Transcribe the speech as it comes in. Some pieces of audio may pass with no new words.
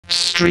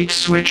Street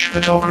Switch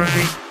Photography.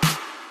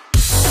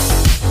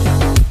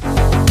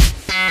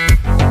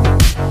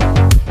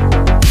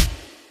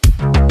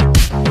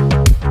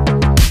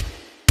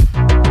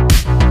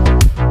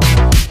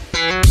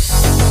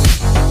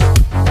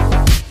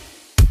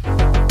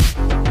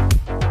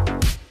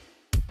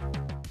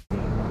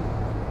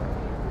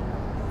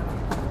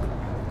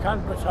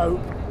 Can but hope.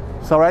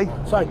 Sorry?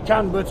 So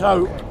can but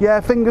hope. Yeah,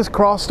 fingers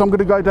crossed. I'm going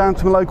to go down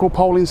to the local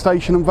polling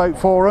station and vote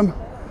for them.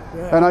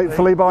 Yeah, and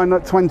hopefully by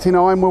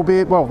 29 we'll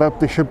be, well,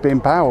 they should be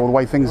in power the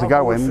way things are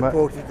going. I've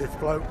always supported this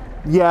bloke.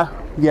 Yeah.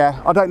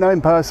 I don't know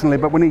him personally,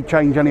 but we need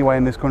change anyway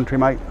in this country,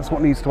 mate. That's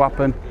what needs to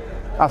happen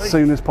as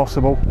soon as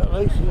possible. At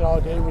least the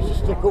idea was to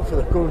stick up for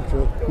the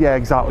country. Yeah,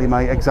 exactly,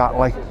 mate,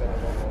 exactly.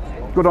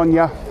 Good on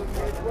ya.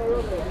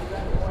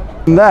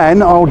 And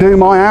then I'll do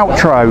my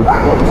outro.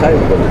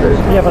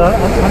 Yeah, but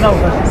I know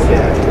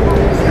that.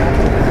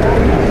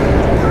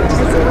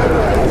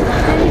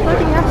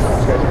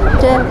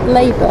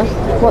 Labour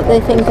what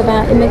they think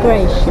about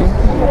immigration?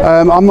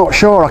 I'm not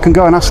sure. I can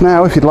go and ask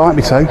now if you'd like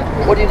me to.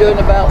 What are you doing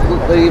about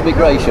the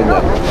immigration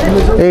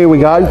then? Here we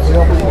go.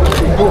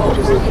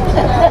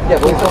 Yeah,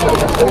 but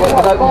with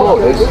open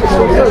borders,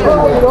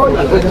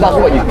 that's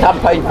what you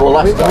campaigned for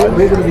last time.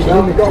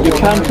 You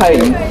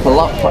campaigned for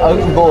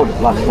open borders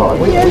last time.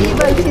 Who are you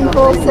voting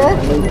for, sir?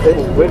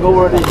 We've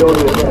already done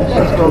it.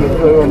 It's gone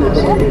through and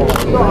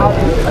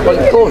well,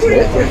 he caused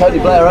it. Tony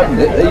Blair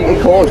opened it.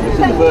 He caused it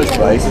in the first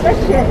place.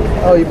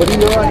 Oh, you buddy,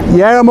 you alright?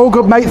 Yeah, I'm all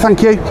good, mate,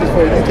 thank you.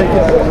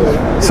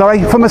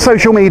 Sorry, from a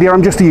social media,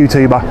 I'm just a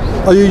YouTuber.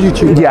 Are you a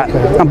YouTuber? Yeah,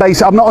 Okay.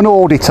 I'm not an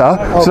auditor,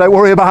 so don't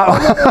worry about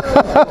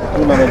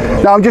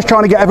that. No, I'm just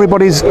trying to get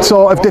everybody's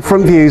sort of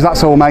different views,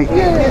 that's all, mate.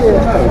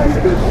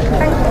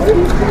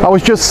 I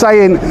was just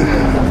saying...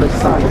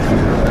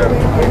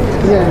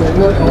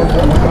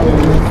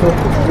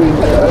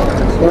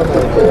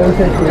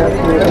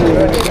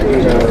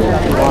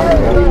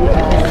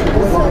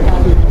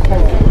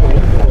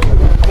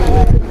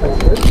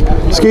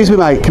 Excuse me,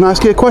 mate, can I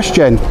ask you a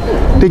question?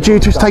 Did you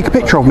just take a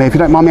picture of me, if you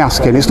don't mind me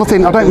asking? It's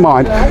nothing, I don't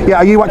mind. Yeah,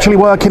 are you actually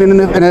working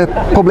in a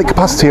public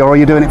capacity, or are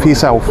you doing it for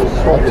yourself? I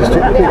just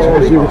took a picture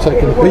because you were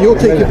taking. But you're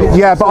taking pictures.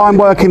 Yeah, but I'm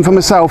working for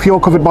myself. You're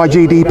covered by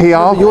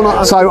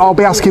GDPR, so I'll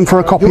be asking for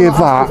a copy of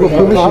that.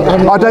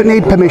 I don't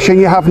need permission.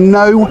 You have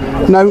no,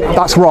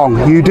 that's wrong.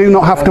 You do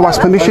not have to ask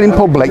permission in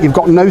public. You've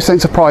got no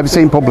sense of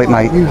privacy in public,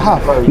 mate. You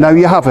have. No,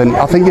 you haven't.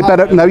 I think you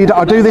better. No, you don't.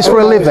 I do this for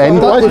a living.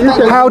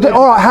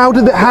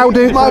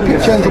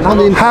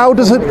 How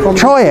does it?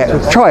 Try it.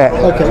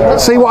 Okay.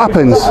 See what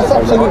happens. That's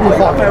absolutely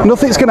fine.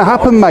 Nothing's going to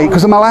happen, mate,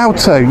 because I'm allowed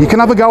to. You can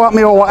have a go at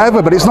me or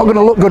whatever, but it's not going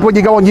to look good when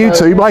you go on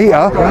YouTube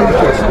later.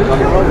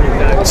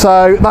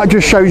 So that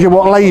just shows you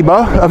what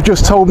Labour have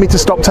just told me to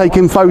stop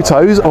taking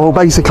photos, or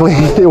basically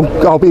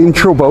I'll be in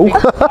trouble.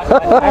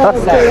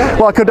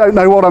 Like I don't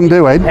know what I'm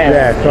doing.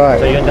 Yeah,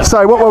 right.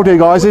 So what we'll do,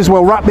 guys, is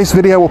we'll wrap this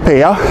video up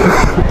here.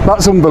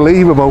 That's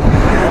unbelievable.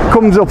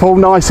 Comes up all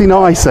nicey.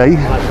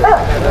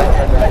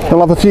 We'll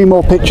have a few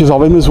more pictures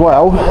of him as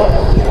well.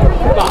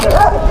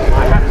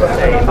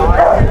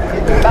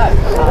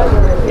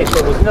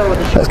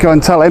 Let's go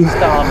and tell him.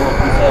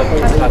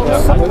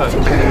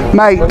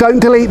 Mate, don't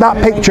delete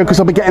that picture because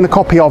I'll be getting a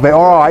copy of it,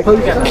 alright?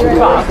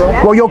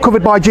 Well, you're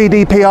covered by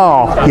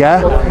GDPR,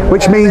 yeah?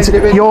 Which means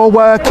you're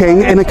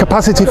working in a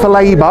capacity for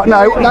Labour.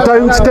 No,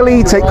 don't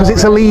delete it because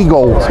it's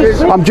illegal.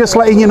 I'm just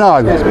letting you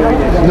know.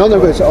 None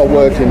of us are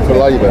working for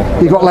Labour.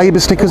 You got Labour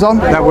stickers on?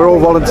 No, we're all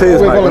volunteers,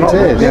 mate. We're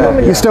volunteers. Yeah.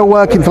 You're still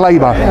working for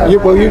Labour?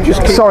 Well, you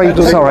just keep Sorry. And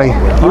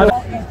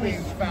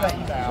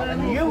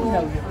you know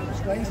you're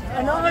frustrated,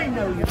 and I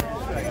know you're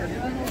frustrated.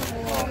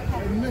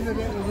 Admitted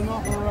it was an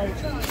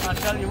operation. I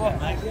tell you what,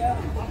 mate.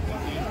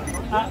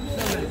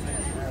 Absolutely.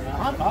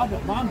 I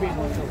don't mind being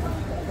on talk,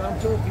 but I'm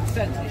talking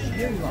sense. It's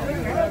you, lot.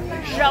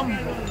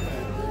 Shambles.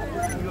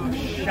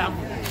 You're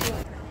shambles.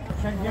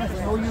 Yes,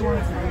 all you want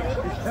to do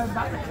is turn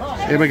back the clock.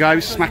 Here we go,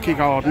 Smacky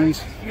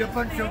Gardens. You're a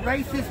bunch of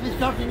racist,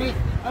 misogynists,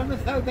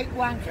 homophobic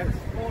wankers.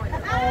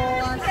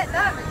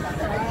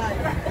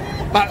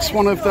 That's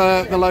one of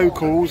the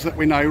locals that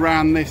we know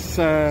round this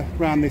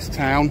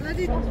town.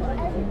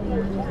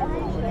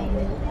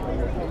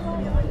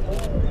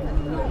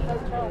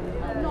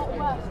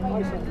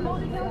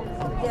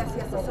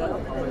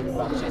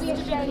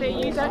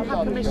 You don't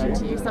have permission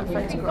to use that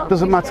photograph.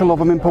 Doesn't matter,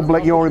 love, I'm in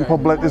public, you're in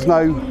public, there's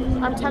no...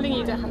 I'm telling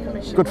you don't have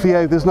permission. Good for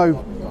you, there's no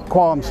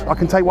qualms. I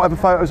can take whatever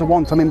photos I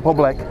want, I'm in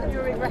public.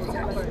 You'll regret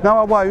it. No,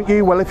 I won't,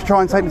 you will if you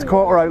try and take me to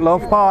court, right,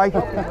 love, bye.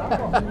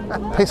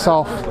 Piss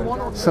off,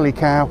 silly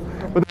cow.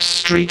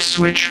 Street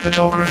Switch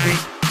Photography.